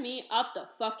 drives me up the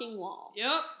fucking wall.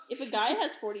 Yep. If a guy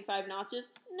has 45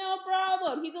 notches, no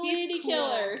problem. He's a lady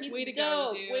killer. He's Way to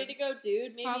dope. go, dude. Way to go,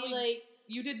 dude. Maybe, probably, like...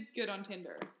 You did good on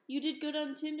Tinder. You did good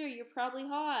on Tinder. You're probably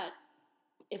hot.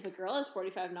 If a girl has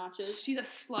 45 notches... She's a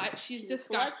slut. She's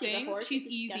disgusting. She's a whore. She's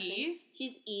easy.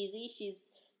 She's easy. She's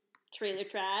trailer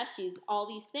trash. She's all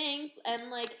these things. And,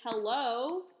 like,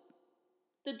 hello...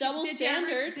 The double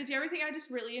standard. Did you ever think I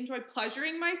just really enjoyed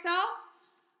pleasuring myself?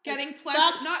 Getting pleasure.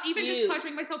 Not even just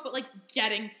pleasuring myself, but, like,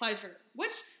 getting pleasure.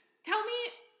 Which, tell me,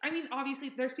 I mean, obviously,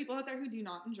 there's people out there who do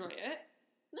not enjoy it.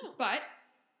 No. But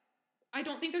I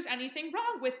don't think there's anything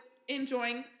wrong with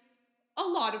enjoying a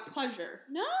lot of pleasure.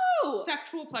 No!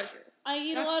 Sexual pleasure. I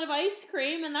eat a lot of ice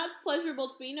cream, and that's pleasurable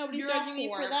to me. Nobody's judging me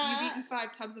for that. You've eaten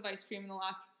 5 tubs of ice cream in the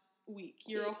last week.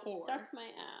 You're a whore. Suck my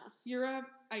ass. You're a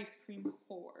ice cream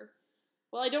whore.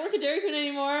 Well, I don't work at Dairy Queen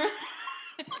anymore.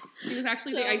 She was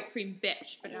actually the ice cream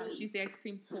bitch, but now she's the ice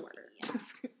cream whore. Yes,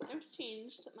 I've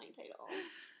changed my title.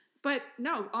 But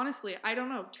no, honestly, I don't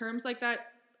know. Terms like that,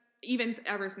 even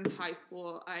ever since high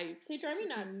school, they drive me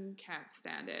nuts. Can't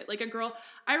stand it. Like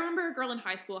I remember a girl in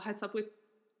high school had slept with,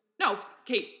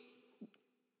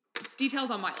 details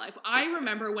on my life. I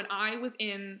remember when I was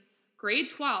in grade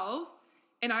 12,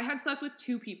 and I had slept with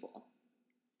 2 people.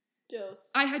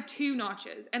 Dose. I had 2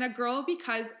 notches. And a girl,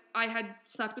 because I had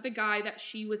slept with a guy that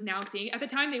she was now seeing. At the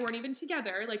time, they weren't even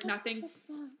together. Like, nothing.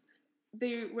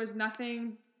 There was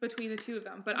nothing between the 2 of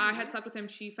them. But I had slept with him.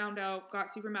 She found out, got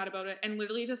super mad about it. And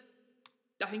literally just,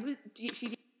 I think it was,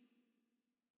 she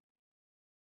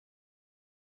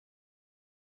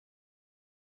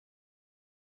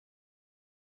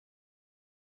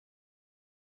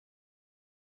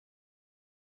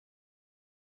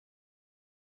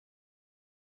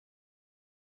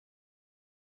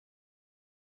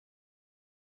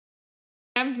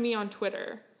DM'd me on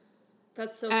Twitter.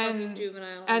 That's so fucking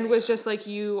juvenile. And was just like,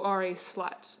 you are a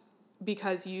slut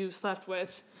because you slept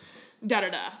with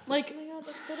da-da-da. Like, oh my God,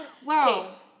 that's so dumb. Wow. Okay.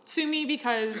 Sue me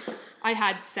because I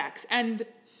had sex and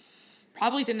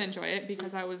probably didn't enjoy it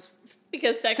because I was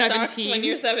Because sex 17. sucks when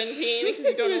you're 17 because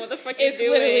you don't know what the fuck you're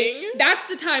doing. Literally, that's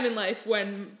the time in life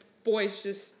when boys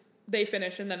just, they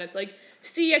finish and then it's like,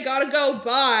 see, I gotta go,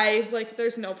 bye. Like,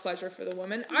 there's no pleasure for the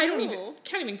woman. I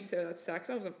can't even consider that sex.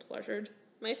 I wasn't pleasured.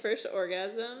 My first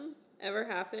orgasm ever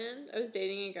happened. I was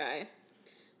dating a guy.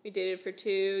 We dated for 2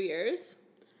 years.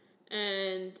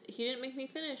 And he didn't make me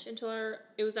finish until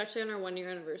it was actually on our 1 year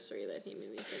anniversary that he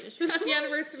made me finish. Happy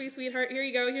anniversary, sweetheart. Here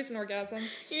you go. Here's an orgasm.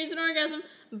 Here's an orgasm.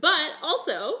 But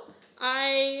also,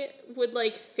 I would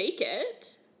like fake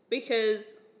it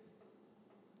because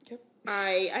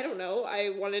I don't know, I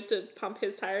wanted to pump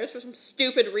his tires for some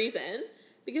stupid reason.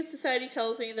 Because society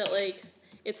tells me that like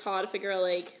it's hot if a girl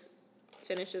like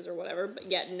finishes or whatever,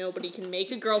 but yet nobody can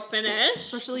make a girl finish.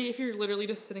 Especially if you're literally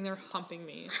just sitting there humping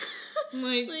me.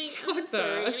 Like I'm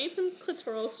sorry, I need some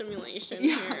clitoral stimulation.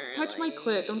 Yeah, here. touch my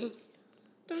clit. Don't just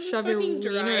shove your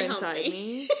your wiener inside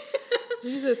me.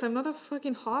 Jesus, I'm not a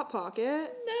fucking hot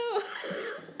pocket. No.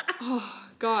 Oh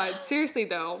God, seriously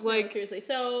though, like no, seriously.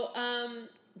 So,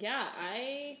 yeah,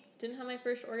 I didn't have my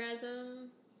first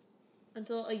orgasm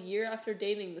until a year after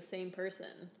dating the same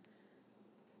person,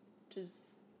 which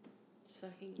is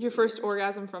fucking. Your weird. First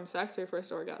orgasm from sex, or your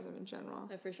first orgasm in general?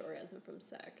 My first orgasm from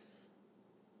sex.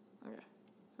 Okay,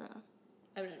 fair enough.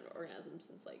 I haven't had an orgasm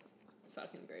since like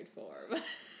fucking grade 4.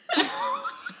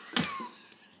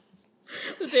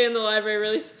 The day in the library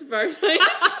really sparked my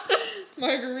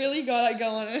Mark really got it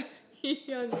going at a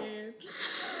young age.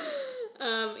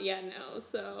 Yeah, no,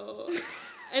 so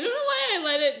I don't know why I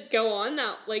let it go on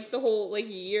that, like, the whole, like,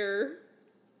 year.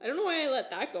 I don't know why I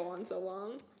let that go on so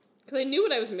long. Because I knew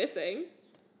what I was missing.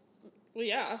 Well,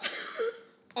 yeah.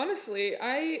 Honestly,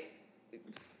 I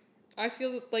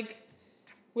feel like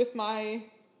with my...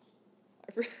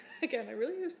 Again,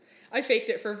 I faked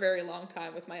it for a very long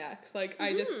time with my ex. Like,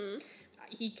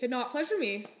 he could not pleasure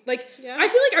me. Like, yeah. I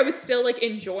feel like I was still, like,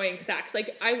 enjoying sex.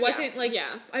 Like, I wasn't,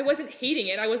 I wasn't hating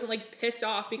it. I wasn't, like, pissed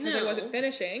off because I wasn't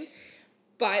finishing.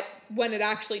 But when it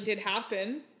actually did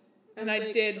happen, and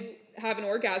I did have an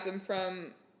orgasm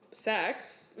from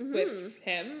sex with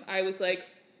him, I was like,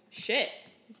 shit,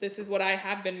 this is what I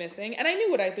have been missing. And I knew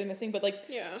what I'd been missing, but, like,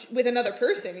 with another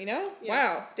person, you know? Yeah.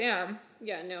 Wow, damn.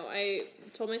 Yeah, no, I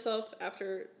told myself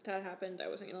after that happened, I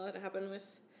wasn't going to let it happen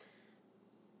with,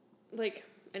 like,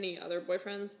 any other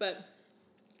boyfriends, but,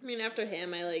 I mean, after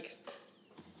him, I, like,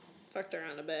 fucked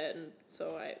around a bit, and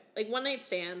so like, one night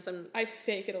stands, I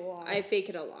fake it a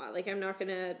lot. Like, I'm not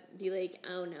gonna be like,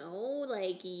 oh no,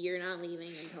 like, you're not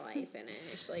leaving until I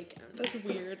finish, like, that's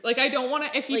weird. Like, I don't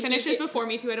want to, if he like, finishes before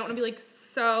me too, I don't want to be like,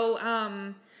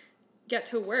 so, get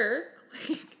to work,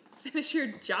 like, finish your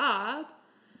job.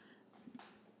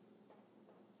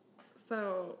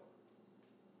 So...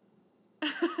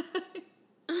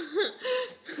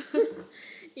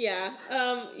 Yeah,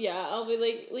 I'll be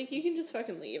like, you can just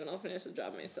fucking leave and I'll finish the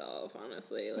job myself,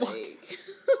 honestly, like,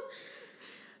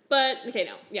 but, okay,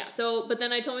 no, yeah, so, but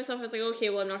then I told myself, I was like, okay,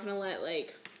 well, I'm not gonna let,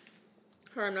 like,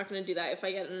 I'm not gonna do that if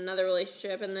I get in another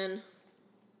relationship, and then,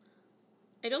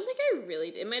 I don't think I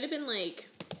really did, it might have been, like,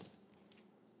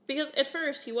 because at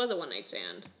first, he was a one-night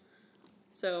stand,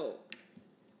 so,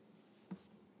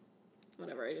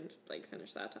 whatever, I didn't, like,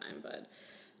 finish that time, but,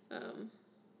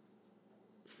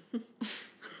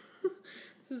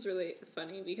 this is really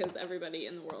funny because everybody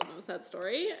in the world knows that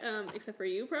story, except for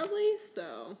you probably,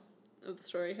 so, of the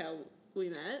story how we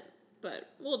met, but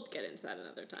we'll get into that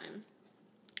another time.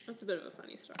 That's a bit of a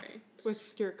funny story.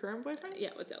 With your current boyfriend? Yeah,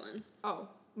 with Dylan. Oh,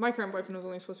 my current boyfriend was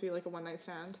only supposed to be like a one-night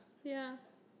stand. Yeah.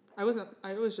 I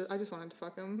just wanted to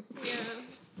fuck him.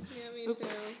 Yeah, me too.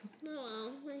 Oh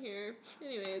well, we're here.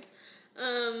 Anyways,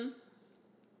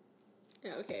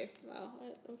 yeah, okay, wow,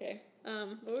 okay.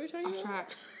 What were we talking about? Off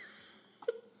track.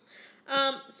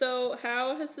 So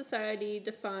how has society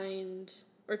defined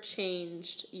or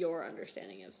changed your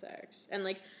understanding of sex? And,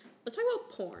 like, let's talk about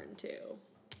porn, too.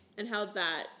 And how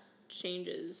that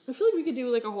changes. I feel like we could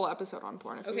do, like, a whole episode on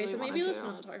porn if we really wanted to. Okay, so maybe let's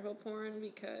not talk about porn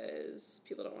because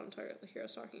people don't want to hear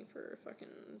us talking for fucking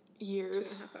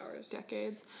years. 2.5 hours.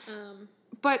 Decades.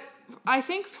 But I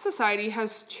think society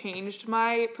has changed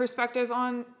my perspective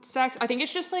on sex. I think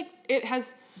it's just, like, it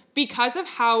has... Because of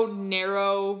how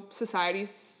narrow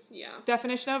society's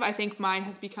definition of, I think mine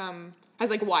has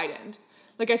like widened.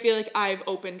 Like, I feel like I've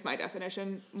opened my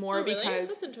definition more because...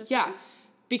 That's interesting. Yeah,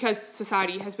 because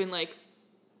society has been, like,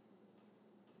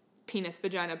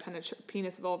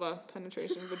 penis vulva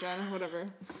penetration, vagina, whatever.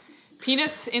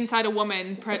 Penis inside a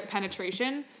woman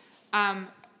penetration.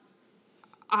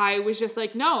 I was just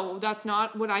like, no, that's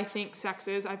not what I think sex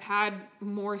is. I've had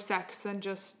more sex than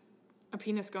just a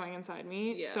penis going inside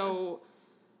me. Yeah. So,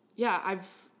 yeah,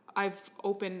 I've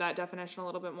opened that definition a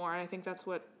little bit more, and I think that's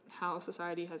how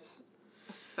society has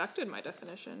affected my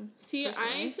definition. See,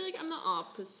 personally. I feel like I'm the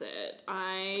opposite.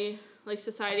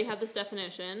 Society had this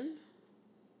definition,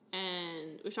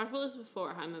 and we've talked about this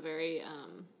before, how I'm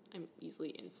I'm easily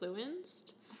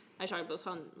influenced. I talked about this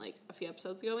on, a few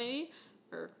episodes ago, maybe,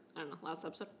 or, I don't know, last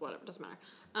episode, whatever, doesn't matter.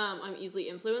 I'm easily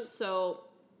influenced, so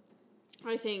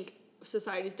I think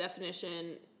society's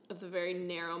definition of the very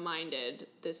narrow-minded,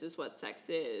 this is what sex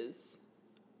is,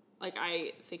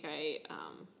 I think I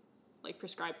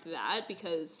prescribe to that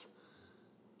because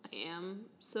I am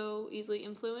so easily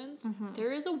influenced. Mm-hmm.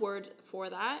 There is a word for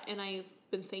that, and I've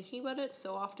been thinking about it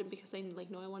so often because I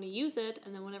know I want to use it,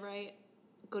 and then whenever I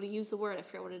go to use the word, I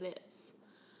forget what it is.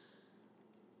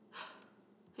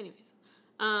 Anyways,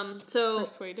 so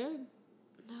persuaded?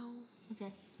 No.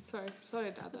 Okay, sorry I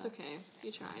did that. It's okay.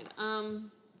 You tried.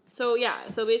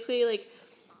 So basically,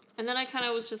 and then I kind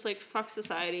of was just fuck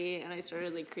society, and I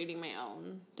started creating my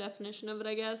own definition of it,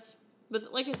 I guess.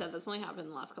 But like I said, that's only happened in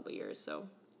the last couple of years, so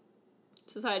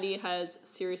society has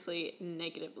seriously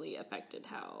negatively affected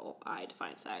how I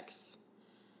define sex.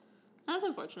 That's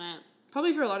unfortunate.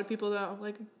 Probably for a lot of people, though.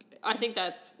 I think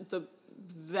that the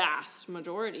vast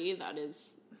majority, that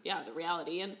is, the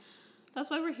reality. And that's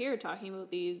why we're here talking about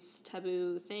these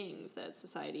taboo things that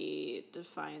society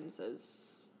defines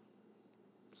as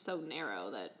so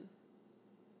narrow that...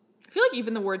 I feel like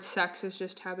even the word sex is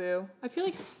just taboo. I feel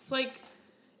like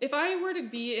if I were to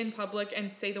be in public and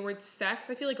say the word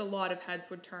sex, I feel like a lot of heads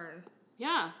would turn.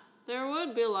 Yeah, there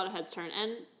would be a lot of heads turn.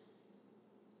 And,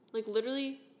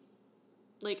 literally,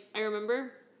 I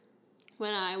remember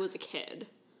when I was a kid,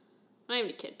 not even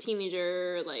a kid,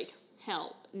 teenager,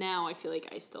 hell, now I feel like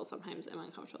I still sometimes am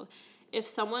uncomfortable. If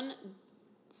someone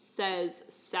says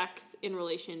sex in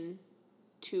relation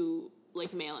to,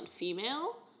 male and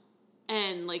female,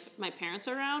 and, my parents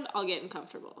are around, I'll get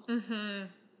uncomfortable. Mm-hmm.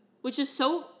 Which is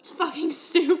so fucking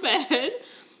stupid.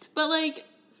 But,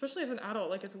 especially as an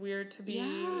adult, it's weird to be...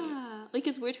 Yeah.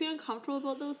 It's weird to be uncomfortable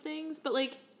about those things, but,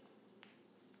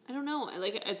 I don't know.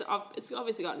 It's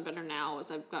obviously gotten better now as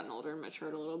I've gotten older and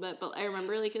matured a little bit, but I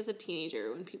remember, as a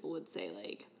teenager when people would say,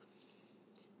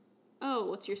 oh,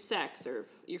 what's your sex? Or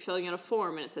you're filling out a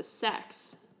form and it says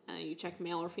sex, and you check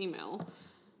male or female,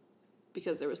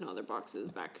 because there was no other boxes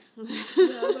back.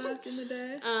 Back in the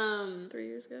day. 3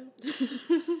 years ago.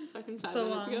 Fucking 5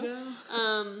 minutes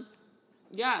ago.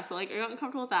 Yeah, so, I got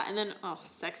uncomfortable with that. And then,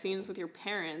 sex scenes with your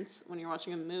parents when you're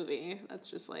watching a movie. That's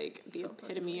just, the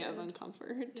epitome of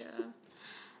uncomfort.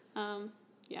 Yeah.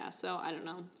 Yeah, so, I don't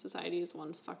know. Society is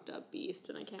one fucked up beast,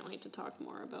 and I can't wait to talk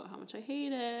more about how much I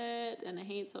hate it, and I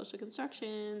hate social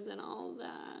constructions and all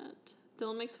that.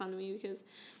 Dylan makes fun of me because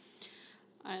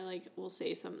I, will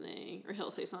say something, or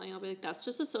he'll say something, I'll be like, that's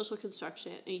just a social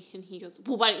construction, and he goes,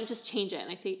 well, why don't you just change it?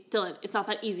 And I say, Dylan, it's not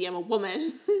that easy, I'm a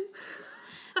woman.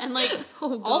 And,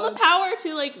 all the power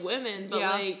to, women,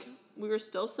 but, we were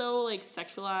still so,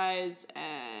 sexualized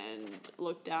and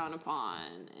looked down upon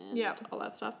and all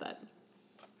that stuff that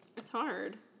it's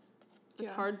hard. It's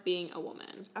hard being a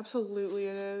woman. Absolutely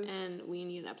it is. And we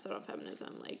need an episode on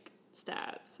feminism,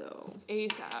 stats, so...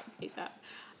 ASAP.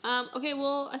 Okay,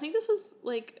 well, I think this was,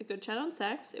 a good chat on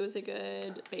sex. It was a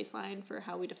good baseline for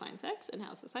how we define sex and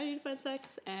how society defines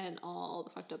sex and all the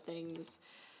fucked up things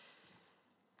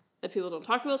that people don't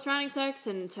talk about surrounding sex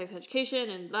and sex education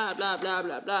and blah, blah, blah,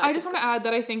 blah, blah. I just want to add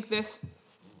that I think this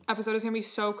episode is going to be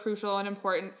so crucial and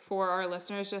important for our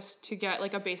listeners just to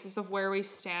get, a basis of where we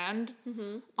stand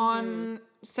on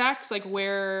sex,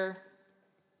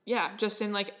 just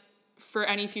in, for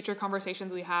any future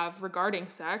conversations we have regarding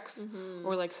sex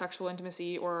or, sexual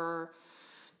intimacy or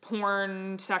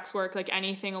porn, sex work,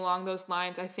 anything along those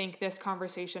lines. I think this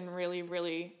conversation really,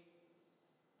 really...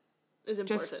 is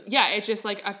important. It's just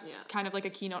kind of a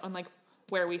keynote on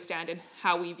where we stand and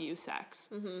how we view sex.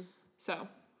 Mm-hmm. So,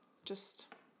 just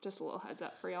a little heads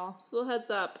up for y'all. Just a little heads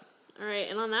up. All right,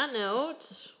 and on that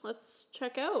note, let's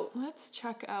check out.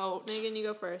 Megan, you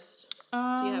go first.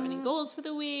 Do you have any goals for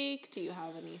the week? Do you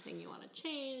have anything you want to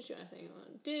change? Do you have anything you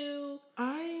want to do?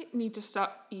 I need to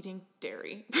stop eating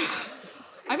dairy.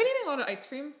 I've been eating a lot of ice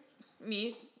cream.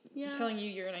 Yeah. Telling you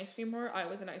you're an ice cream whore. I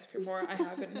was an ice cream whore. I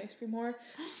have been an ice cream whore.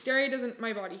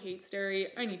 My body hates dairy.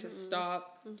 I need to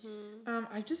stop. Mm-hmm.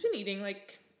 I've just been eating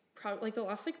probably the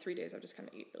last 3 days I've just kind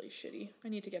of eat really shitty. I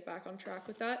need to get back on track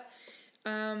with that.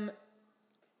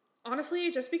 Honestly,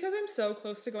 just because I'm so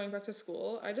close to going back to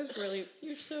school, I just really...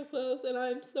 You're so close, and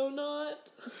I'm so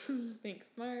not. Thanks,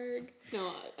 Marg.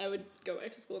 No, I would go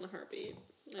back to school in a heartbeat.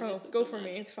 Go for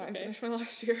me. It's fine. Okay. Finish my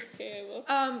last year. Okay, I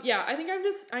will. Yeah, I think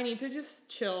I need to just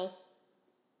chill.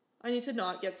 I need to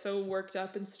not get so worked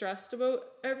up and stressed about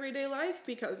everyday life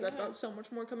because I've got so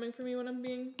much more coming for me when I'm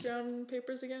being down in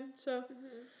papers again. So,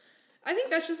 I think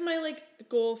that's just my, like,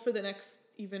 goal for the next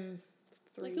even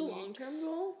 3 weeks. Like a long-term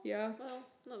goal? Yeah. Well,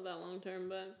 not that long-term,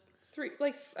 but... 3,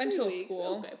 like, until weeks.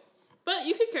 school. Okay. But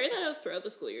you could carry that out throughout the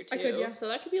school year, too. I could, yeah. So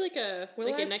that could be, like, a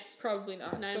next... Probably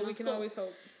not, but we can always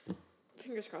hope.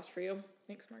 Fingers crossed for you.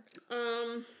 Thanks, Mark.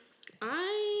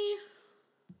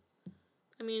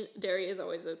 I mean, dairy is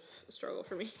always a struggle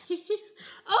for me.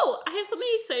 Oh, I have something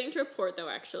exciting to report, though,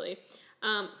 actually.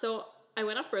 So I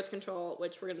went off birth control,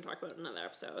 which we're going to talk about in another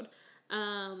episode. So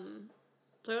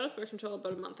I went off birth control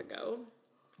about a month ago.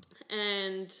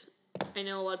 And I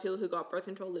know a lot of people who go off birth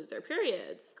control lose their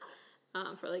periods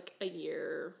for, like, a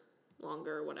year,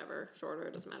 longer, whatever, shorter,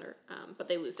 it doesn't matter. But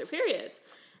they lose their periods.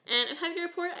 And I'm happy to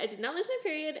report I did not lose my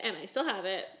period, and I still have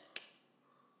it.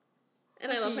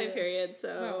 And I love my period,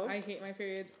 so... No, I hate my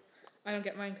period. I don't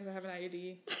get mine because I have an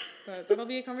IUD. But that'll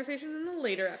be a conversation in a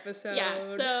later episode. Yeah,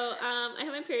 so I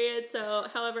have my period, so...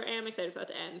 However, I am excited for that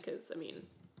to end, because, I mean,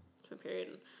 it's my period,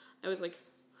 and I was, like...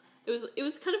 It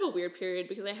was kind of a weird period,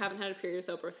 because I haven't had a period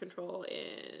without birth control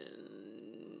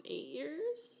in 8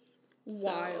 years.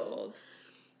 Wild. So,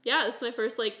 yeah, this is my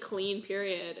first, like, clean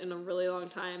period in a really long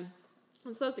time.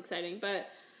 And so that's exciting, but...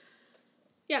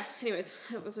 Yeah, anyways,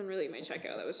 that wasn't really my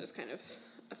checkout. That was just kind of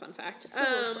a fun fact. Just a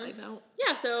little side note.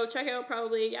 Yeah, so checkout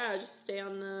probably, just stay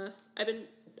on the... I've been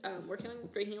working on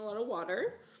drinking a lot of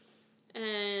water.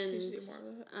 And... You should do more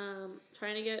of that.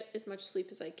 Trying to get as much sleep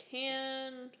as I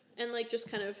can. And, like, just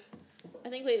kind of... I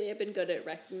think lately I've been good at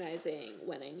recognizing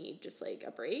when I need just, like,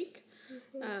 a break.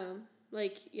 Mm-hmm.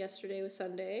 Like, yesterday was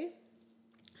Sunday.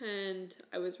 And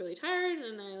I was really tired,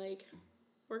 and I, like,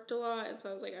 worked a lot. And so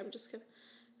I was like, I'm just gonna...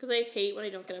 Because I hate when I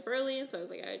don't get up early, and so I was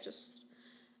like, I'm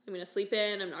going to sleep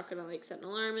in, I'm not going to, like, set an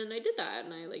alarm, and I did that,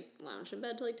 and I, like, lounged in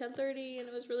bed till, like, 10:30, and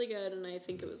it was really good, and I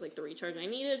think it was, like, the recharge I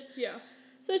needed. Yeah.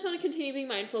 So I just want to continue being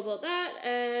mindful about that,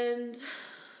 and,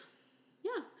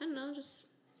 yeah, I don't know, just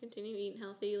continue eating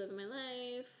healthy, living my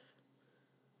life.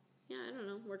 Yeah, I don't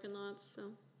know, working lots, so...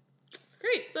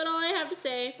 Great. That's about all I have to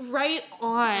say. Right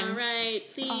on. All right,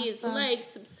 please like,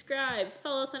 subscribe,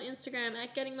 follow us on Instagram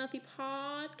at Getting Mouthy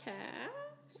Podcast.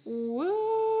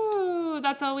 Woo!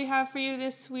 That's all we have for you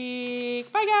this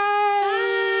week. Bye, guys!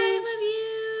 Bye!